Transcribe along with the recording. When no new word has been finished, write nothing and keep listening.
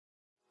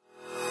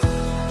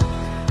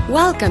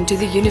Welcome to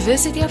the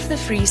University of the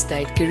Free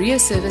State Career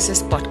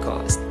Services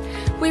podcast,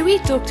 where we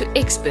talk to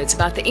experts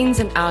about the ins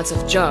and outs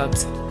of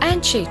jobs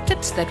and share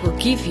tips that will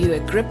give you a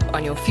grip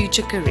on your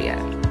future career.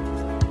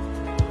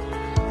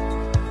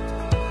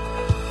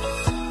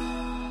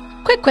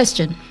 Quick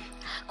question.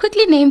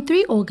 Quickly name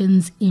 3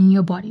 organs in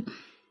your body.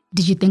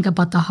 Did you think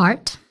about the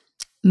heart,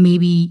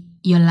 maybe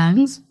your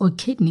lungs or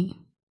kidney?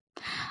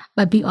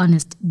 But be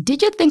honest,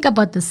 did you think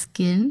about the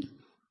skin?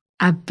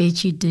 I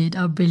bet you did,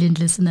 our brilliant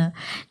listener.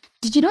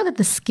 Did you know that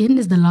the skin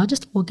is the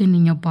largest organ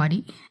in your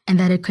body and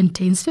that it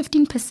contains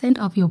 15%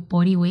 of your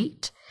body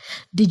weight?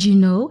 Did you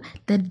know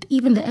that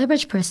even the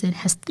average person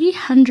has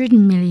 300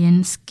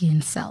 million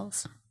skin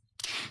cells?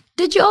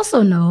 Did you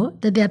also know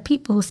that there are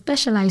people who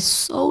specialize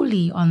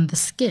solely on the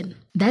skin?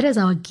 That is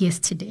our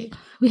guest today.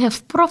 We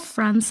have Prof.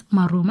 Frans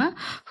Maruma,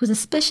 who's a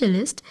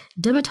specialist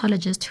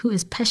dermatologist who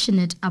is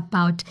passionate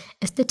about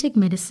aesthetic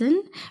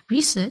medicine,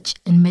 research,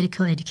 and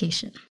medical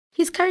education.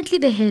 He's currently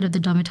the head of the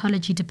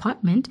dermatology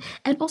department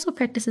and also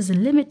practices a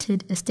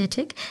limited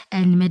aesthetic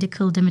and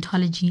medical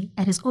dermatology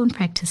at his own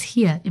practice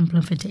here in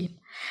Bloemfontein.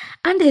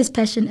 Under his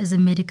passion as a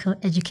medical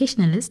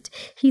educationalist,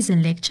 he's a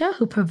lecturer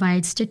who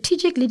provides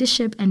strategic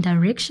leadership and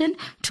direction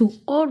to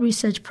all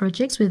research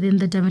projects within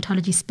the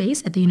dermatology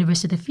space at the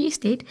University of the Free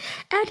State,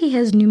 and he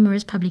has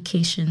numerous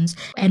publications,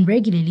 and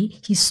regularly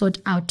he's sought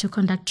out to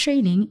conduct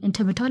training in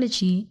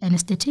dermatology and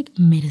aesthetic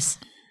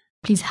medicine.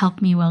 Please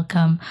help me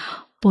welcome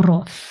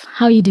Prof.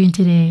 How are you doing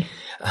today?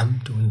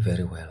 I'm doing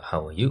very well.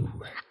 How are you?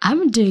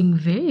 I'm doing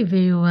very,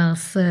 very well,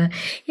 sir.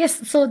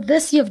 Yes, so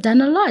this you've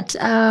done a lot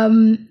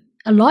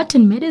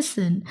in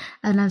medicine.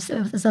 And as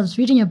I was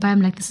reading your bio,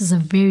 I'm like, this is a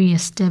very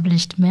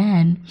established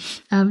man.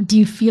 Do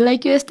you feel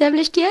like you're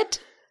established yet?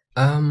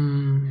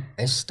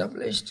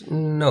 Established?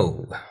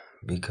 No,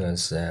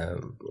 because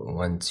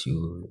once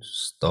you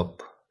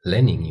stop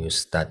learning, you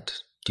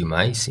start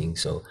demising.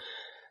 So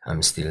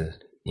I'm still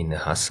in the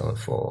hustle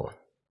for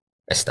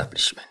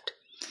establishment.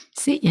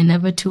 See, you're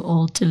never too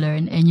old to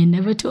learn and you're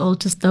never too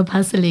old to stop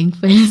hustling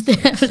for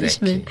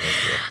establishment.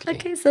 Exactly.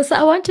 Okay, so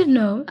I want to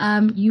know,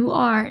 you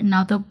are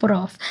now the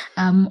Prof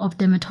of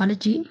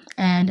dermatology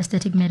and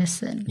aesthetic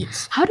medicine.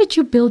 Yes. How did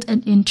you build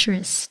an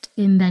interest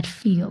in that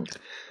field?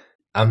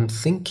 I'm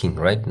thinking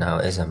right now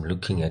as I'm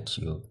looking at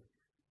you,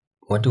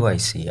 what do I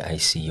see? I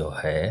see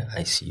your hair,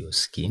 I see your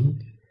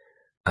skin,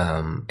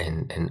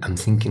 and I'm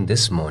thinking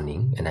this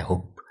morning, and I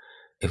hope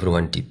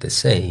everyone did the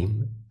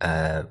same,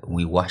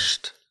 we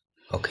washed.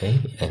 Okay,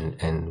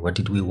 and what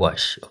did we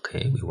wash?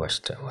 Okay, we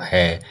washed our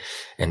hair.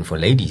 And for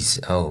ladies,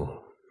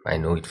 I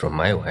know it from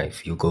my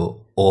wife, you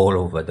go all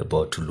over the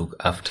board to look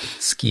after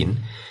the skin,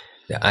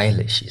 the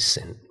eyelashes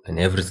and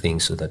everything,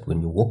 so that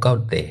when you walk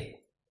out there,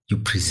 you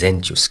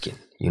present your skin.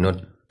 You're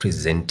not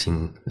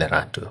presenting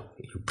Lerato,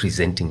 you're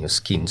presenting your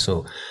skin.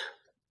 So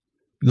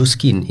your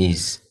skin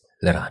is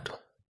Lerato.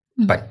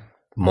 But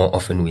more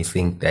often we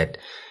think that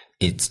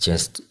it's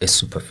just a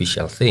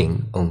superficial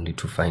thing, only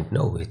to find,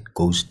 no, it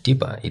goes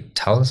deeper. It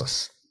tells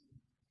us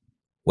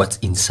what's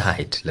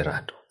inside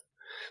Lerato.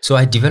 So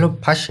I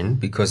developed passion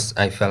because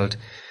I felt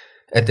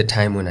at the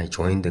time when I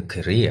joined the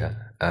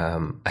career,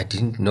 I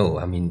didn't know.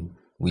 I mean,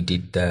 we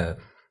did the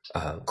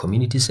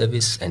community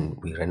service and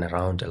we ran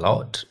around a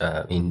lot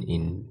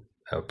in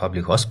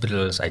public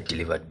hospitals. I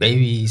delivered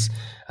babies.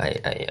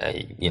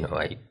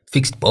 I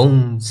fixed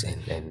bones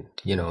and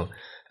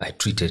I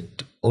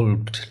treated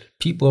old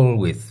people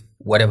with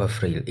whatever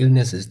frail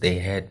illnesses they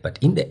had, but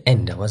in the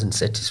end, I wasn't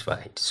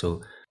satisfied.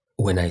 So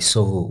when I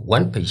saw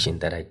one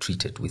patient that I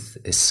treated with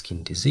a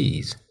skin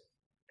disease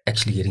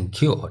actually getting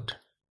cured,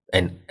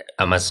 and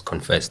I must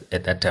confess,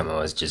 at that time, I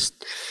was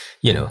just,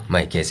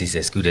 my guess is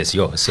as good as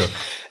yours. So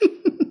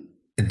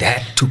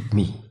that took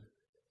me.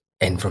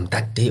 And from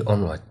that day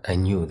onward, I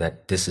knew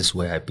that this is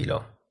where I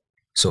belong.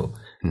 So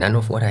none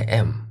of what I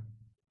am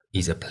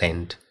is a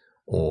planned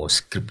or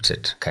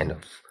scripted kind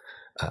of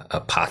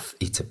a path.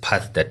 It's a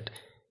path that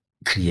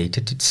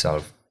created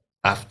itself.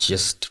 I've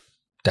just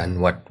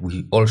done what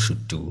we all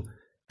should do,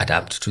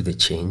 adapt to the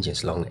change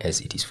as long as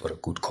it is for a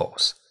good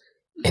cause.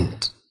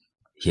 And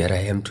here I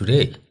am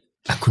today.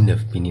 I couldn't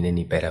have been in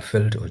any better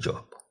field or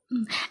job.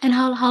 And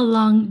how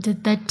long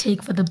did that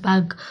take for the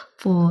bug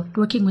for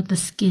working with the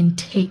skin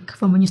take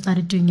from when you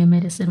started doing your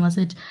medicine? Was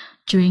it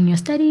during your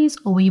studies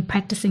or were you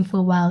practicing for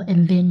a while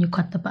and then you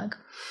caught the bug?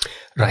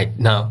 Right.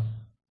 Now,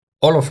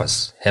 all of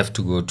us have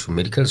to go to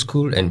medical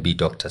school and be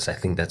doctors. I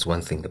think that's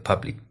one thing the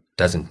public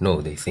doesn't know.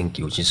 They think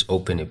you just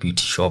open a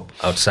beauty shop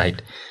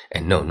outside,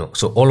 and no.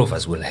 So all of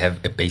us will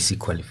have a basic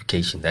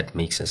qualification that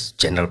makes us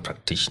general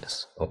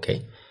practitioners,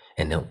 okay?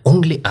 And then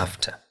only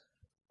after,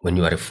 when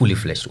you are a fully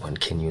fledged one,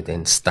 can you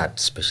then start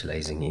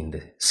specializing in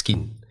the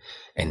skin.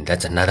 And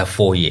that's another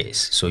 4 years.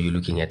 So you're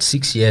looking at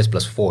 6 years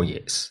plus 4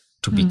 years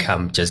to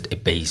become just a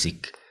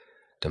basic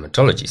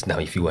dermatologist. Now,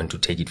 if you want to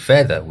take it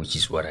further, which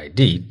is what I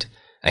did,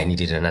 I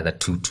needed another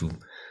 2 to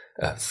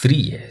 3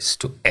 years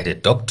to add a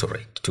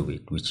doctorate to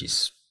it, which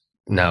is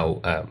now,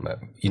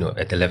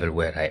 at the level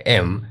where I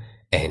am,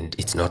 and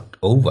it's not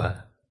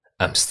over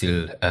I'm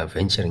still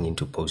venturing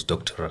into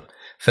postdoctoral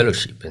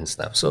fellowship and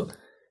stuff. So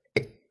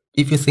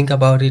if you think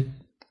about it,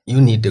 you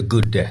need a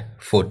good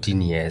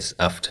 14 years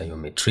after your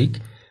matric,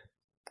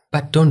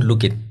 but don't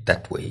look at it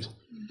that way.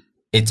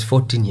 It's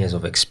 14 years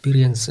of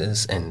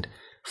experiences and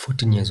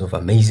 14 years of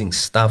amazing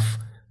stuff,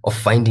 of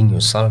finding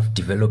yourself,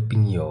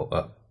 developing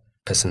your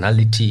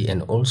personality,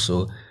 and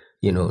also,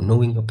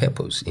 knowing your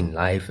purpose in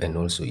life and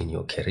also in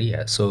your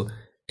career. So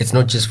it's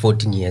not just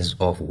 14 years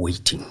of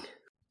waiting.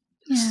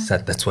 Yeah. So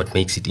that's what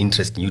makes it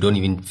interesting. You don't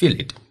even feel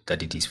it,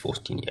 that it is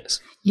 14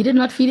 years. You did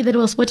not feel it that it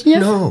was 14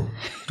 years? No,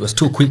 it was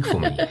too quick for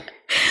me.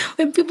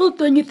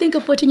 When you think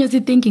of 14 years,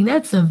 you're thinking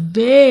that's a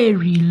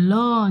very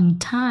long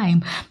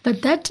time.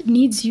 But that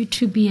needs you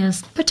to be a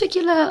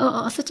particular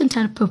or a certain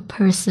type of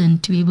person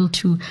to be able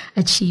to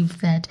achieve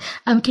that.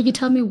 Can you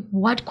tell me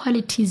what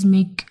qualities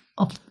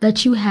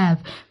that you have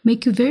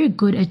make you very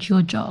good at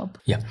your job?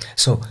 Yeah.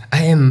 So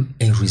I am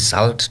a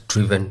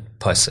result-driven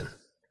person.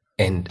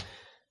 And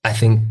I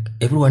think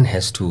everyone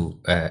has to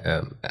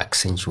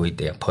accentuate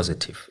their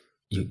positive.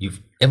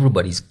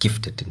 Everybody's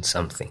gifted in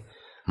something.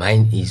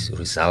 Mine is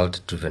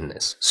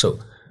result-drivenness. So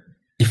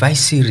if I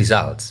see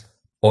results,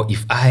 or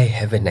if I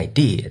have an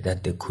idea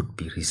that there could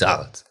be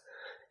results,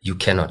 you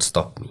cannot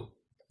stop me.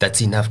 That's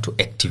enough to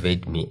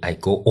activate me. I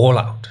go all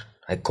out.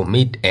 I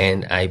commit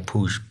and I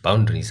push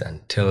boundaries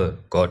until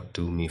God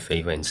do me a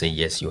favor and say,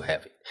 yes, you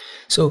have it.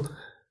 So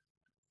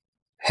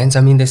hence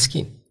I'm in the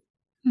skin.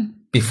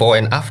 Before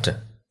and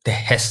after, there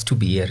has to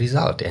be a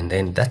result, and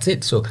then that's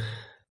it. So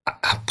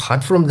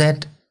apart from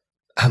that,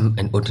 I'm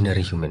an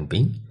ordinary human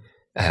being.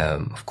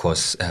 Of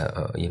course,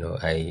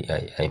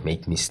 I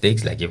make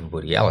mistakes like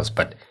everybody else,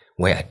 but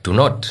where I do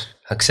not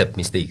accept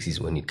mistakes is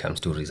when it comes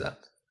to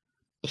results.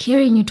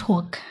 Hearing you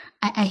talk,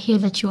 I hear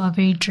that you are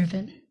very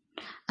driven.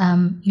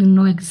 You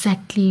know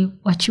exactly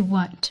what you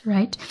want,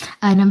 right?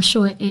 And I'm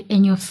sure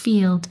in your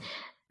field,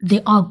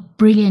 there are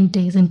brilliant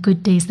days and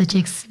good days that you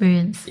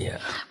experience. Yeah.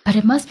 But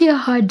it must be a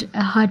hard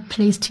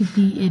place to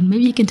be in.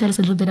 Maybe you can tell us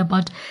a little bit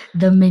about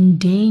the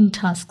mundane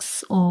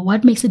tasks, or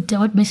what makes your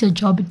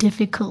job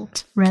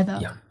difficult, rather.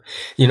 Yeah.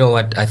 You know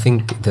what? I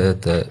think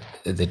the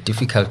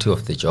difficulty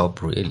of the job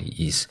really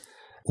is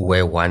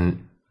where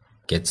one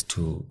gets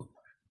to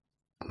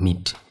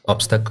meet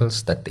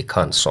obstacles that they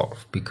can't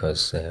solve,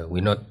 because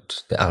we're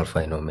not the alpha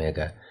and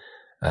omega.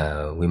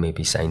 We may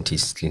be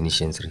scientists,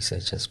 clinicians,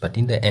 researchers, but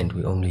in the end,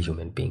 we're only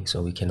human beings,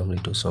 so we can only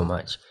do so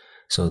much.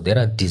 So there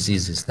are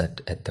diseases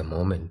that at the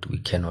moment we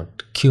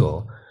cannot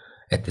cure.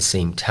 At the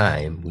same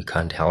time, we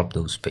can't help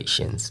those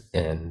patients.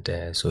 And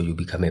so you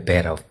become a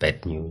bearer of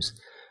bad news,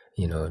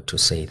 to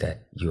say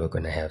that you are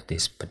going to have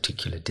this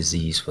particular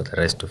disease for the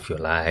rest of your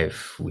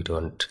life. We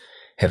don't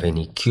have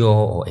any cure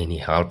or any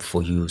help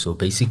for you. So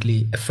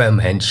basically, a firm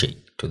handshake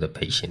to the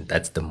patient.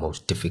 That's the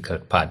most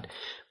difficult part,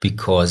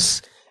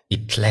 because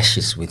it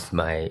clashes with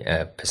my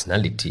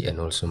personality and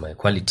also my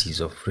qualities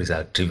of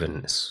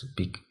result-drivenness.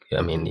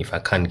 I mean, if I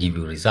can't give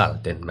you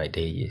result, then my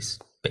day is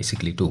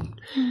basically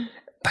doomed.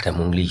 But I'm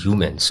only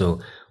human,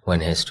 so one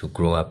has to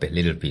grow up a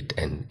little bit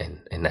and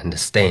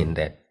understand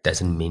that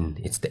doesn't mean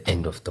it's the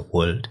end of the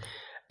world.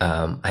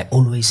 I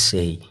always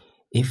say,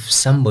 if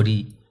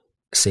somebody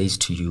says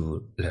to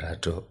you,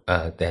 Lerato,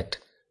 that,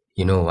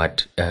 you know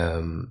what,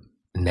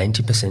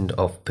 90%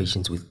 of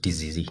patients with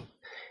disease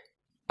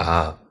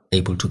are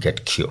able to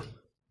get cure,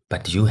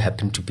 but you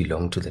happen to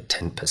belong to the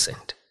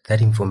 10%.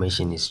 That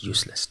information is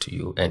useless to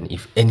you, and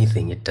if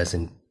anything, it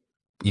doesn't,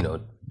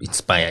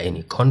 inspire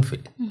any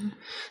confidence.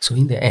 So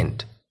in the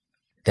end,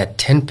 that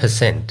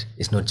 10%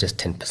 is not just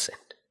 10%.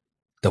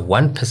 The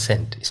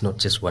 1% is not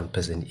just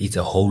 1%; it's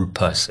a whole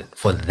person.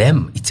 For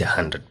them, it's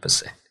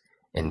 100%.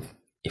 And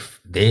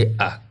if they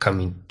are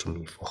coming to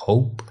me for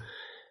hope,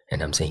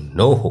 and I'm saying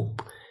no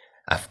hope,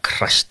 I've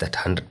crushed that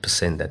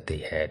 100% that they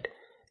had,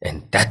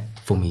 and that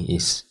for me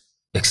is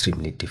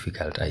extremely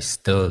difficult. I'm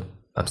still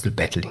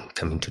battling,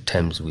 coming to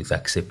terms with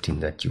accepting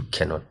that you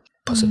cannot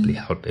possibly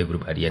help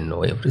everybody and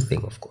know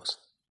everything, of course.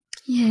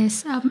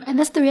 Yes, and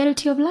that's the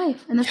reality of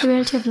life. And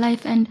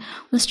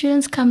when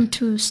students come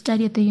to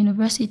study at the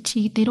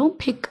university, they don't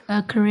pick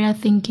a career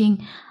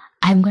thinking,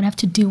 I'm going to have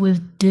to deal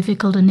with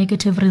difficult or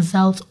negative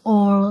results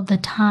all the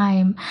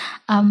time.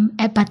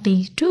 But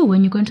they do.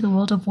 When you go into the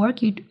world of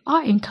work, you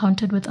are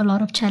encountered with a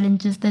lot of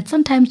challenges that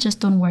sometimes just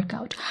don't work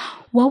out.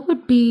 What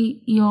would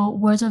be your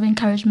words of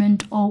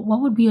encouragement, or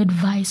what would be your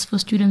advice for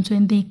students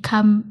when they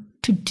come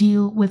to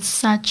deal with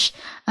such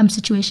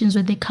situations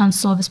where they can't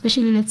solve,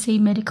 especially, let's say,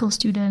 medical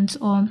students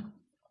or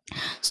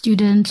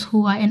students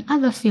who are in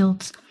other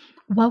fields?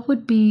 What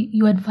would be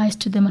your advice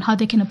to them on how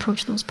they can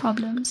approach those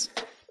problems?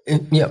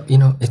 Yeah,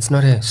 it's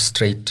not a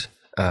straight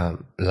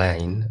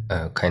line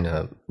kind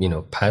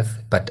of path,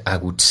 but I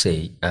would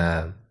say,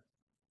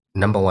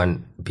 number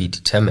one, be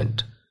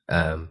determined,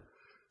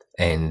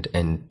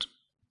 and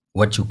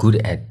what you're good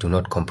at, do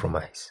not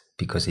compromise,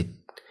 because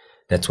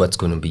that's what's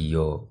going to be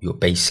your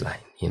baseline.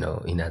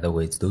 In other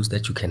words, those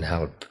that you can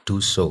help,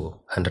 do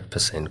so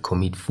 100%,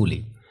 commit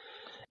fully.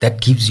 That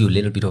gives you a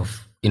little bit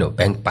of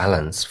bank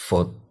balance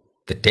for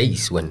the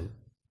days when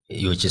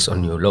you're just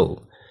on your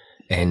low.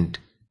 And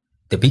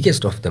the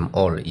biggest of them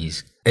all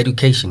is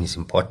education is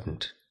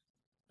important,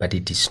 but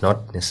it is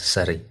not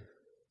necessarily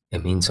a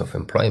means of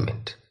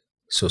employment.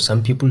 So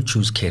some people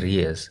choose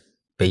careers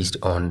based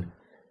on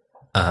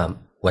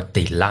what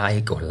they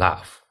like or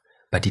love,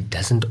 but it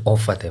doesn't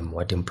offer them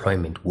what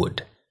employment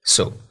would.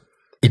 So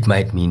it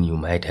might mean you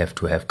might have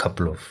to have a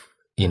couple of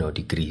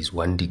degrees,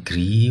 1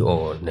 degree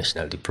or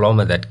national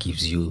diploma that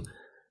gives you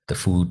the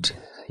food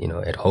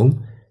at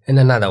home, and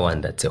another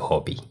one that's a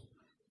hobby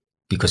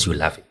because you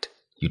love it.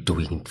 You're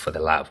doing it for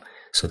the love,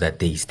 so that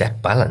there is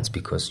that balance,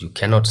 because you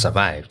cannot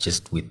survive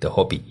just with the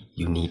hobby.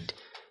 You need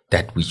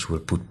that which will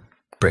put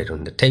bread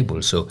on the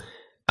table. So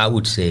I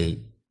would say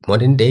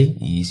modern day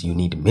is you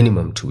need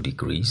minimum 2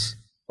 degrees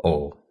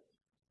or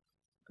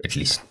at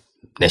least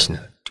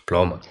national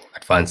diploma,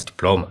 advanced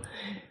diploma,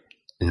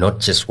 not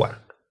just one.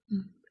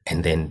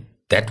 And then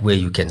that way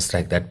you can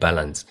strike that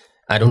balance.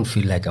 I don't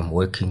feel like I'm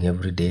working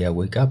every day I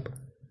wake up.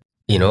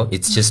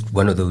 It's just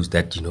one of those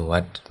that,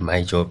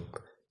 my job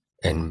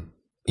and,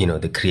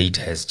 the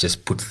Creator has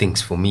just put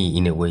things for me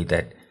in a way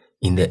that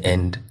in the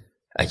end,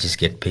 I just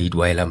get paid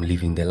while I'm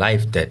living the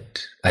life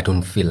that I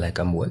don't feel like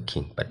I'm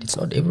working. But it's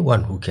not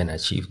everyone who can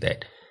achieve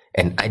that.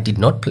 And I did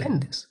not plan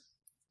this.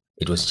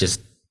 It was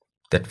just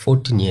that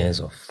 14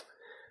 years of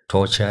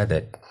torture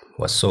that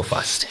was so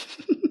fast.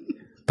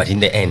 But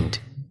in the end,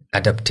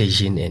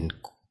 adaptation and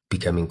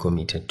becoming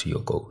committed to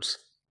your goals.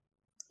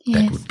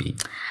 Yes. That would be.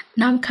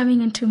 Now I'm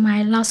coming into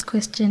my last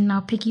question,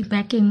 now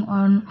piggybacking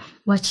on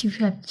what you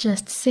have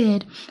just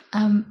said.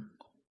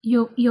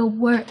 Your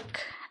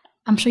work,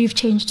 I'm sure you've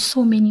changed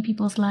so many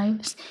people's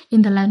lives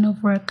in the line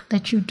of work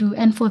that you do,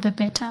 and for the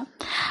better.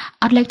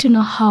 I'd like to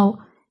know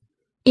how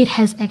it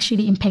has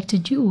actually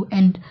impacted you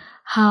and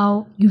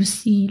how you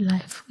see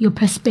life, your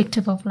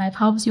perspective of life.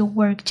 How has your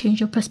work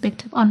changed your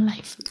perspective on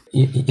life?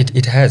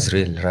 It has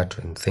really,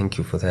 Ratwin. Thank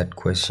you for that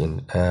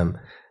question.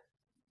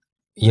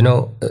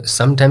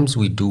 Sometimes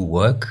we do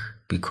work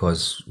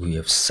because we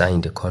have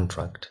signed a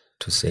contract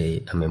to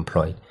say I'm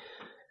employed,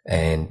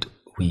 and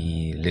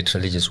we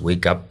literally just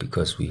wake up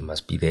because we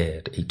must be there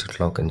at 8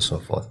 o'clock and so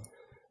forth.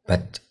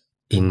 But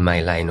in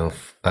my line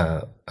of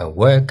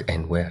work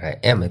and where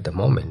I am at the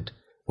moment,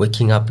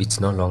 waking up, it's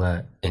no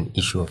longer an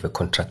issue of a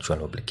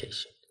contractual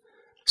obligation.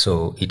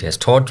 So it has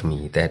taught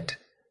me that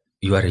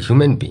you are a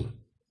human being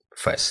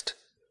first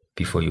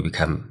before you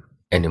become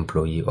an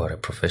employee or a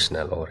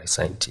professional or a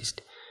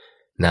scientist.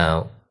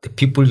 Now, the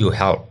people you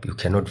help, you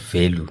cannot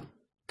value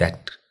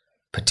that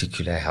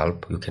particular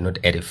help. You cannot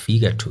add a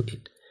figure to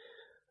it.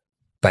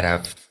 But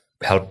I've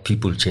helped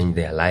people change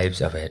their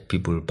lives. I've had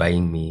people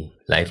buying me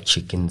live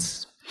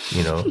chickens,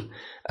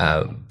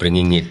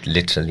 bringing it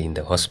literally in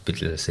the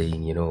hospital,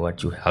 saying, you know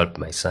what, you helped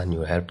my son,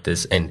 you helped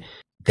this. And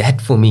that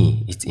for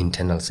me is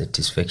internal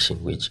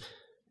satisfaction, which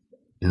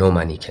no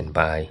money can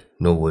buy,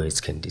 no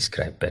words can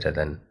describe better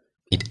than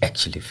it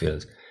actually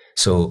feels.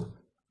 So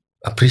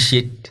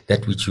appreciate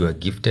that which you are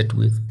gifted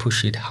with,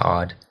 push it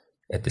hard.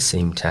 At the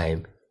same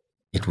time,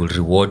 it will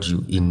reward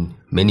you in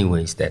many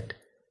ways that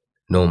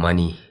no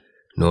money,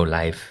 no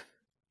life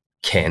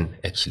can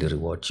actually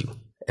reward you.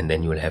 And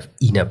then you will have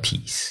inner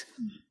peace.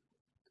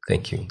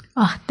 Thank you.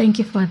 Oh, thank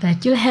you for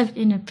that. You'll have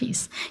inner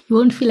peace. You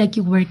won't feel like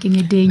you're working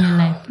a day in your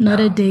life. Not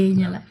a day in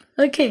your life.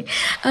 Okay.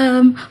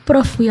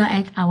 Prof, we are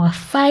at our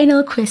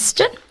final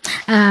question.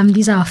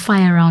 These are our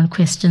fire round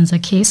questions,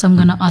 okay? So I'm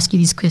going to ask you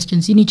these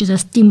questions. You need to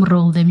just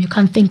steamroll them. You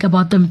can't think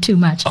about them too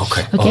much.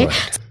 Okay. Okay.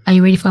 Right. Are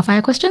you ready for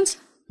fire questions?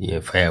 Yeah,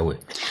 fire away.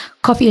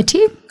 Coffee or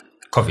tea?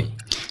 Coffee.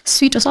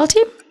 Sweet or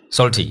salty?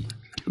 Salty.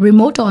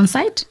 Remote or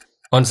on-site?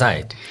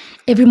 On-site.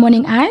 Every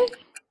morning I?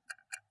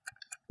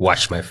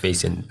 Wash my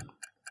face and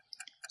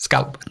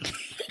scalp.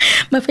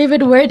 My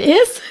favorite word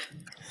is?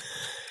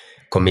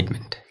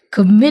 Commitment.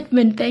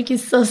 Commitment. Thank you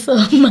so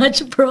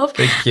much, Prof.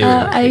 Thank you.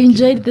 I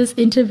enjoyed this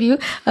interview.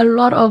 A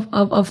lot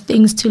of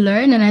things to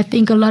learn, and I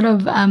think a lot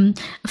of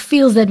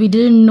fields that we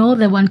didn't know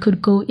that one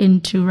could go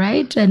into,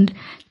 right? And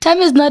time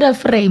is not a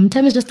frame.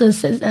 Time is just a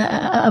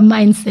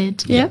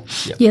mindset. Yeah?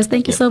 Yep. Yes,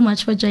 thank you so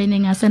much for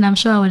joining us, and I'm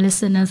sure our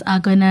listeners are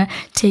going to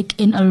take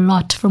in a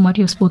lot from what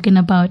you've spoken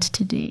about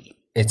today.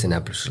 It's an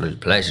absolute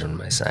pleasure on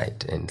my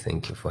side, and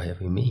thank you for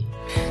having me.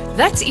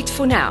 That's it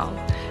for now.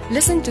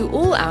 Listen to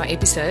all our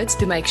episodes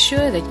to make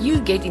sure that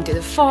you get into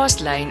the fast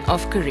lane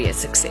of career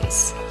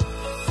success.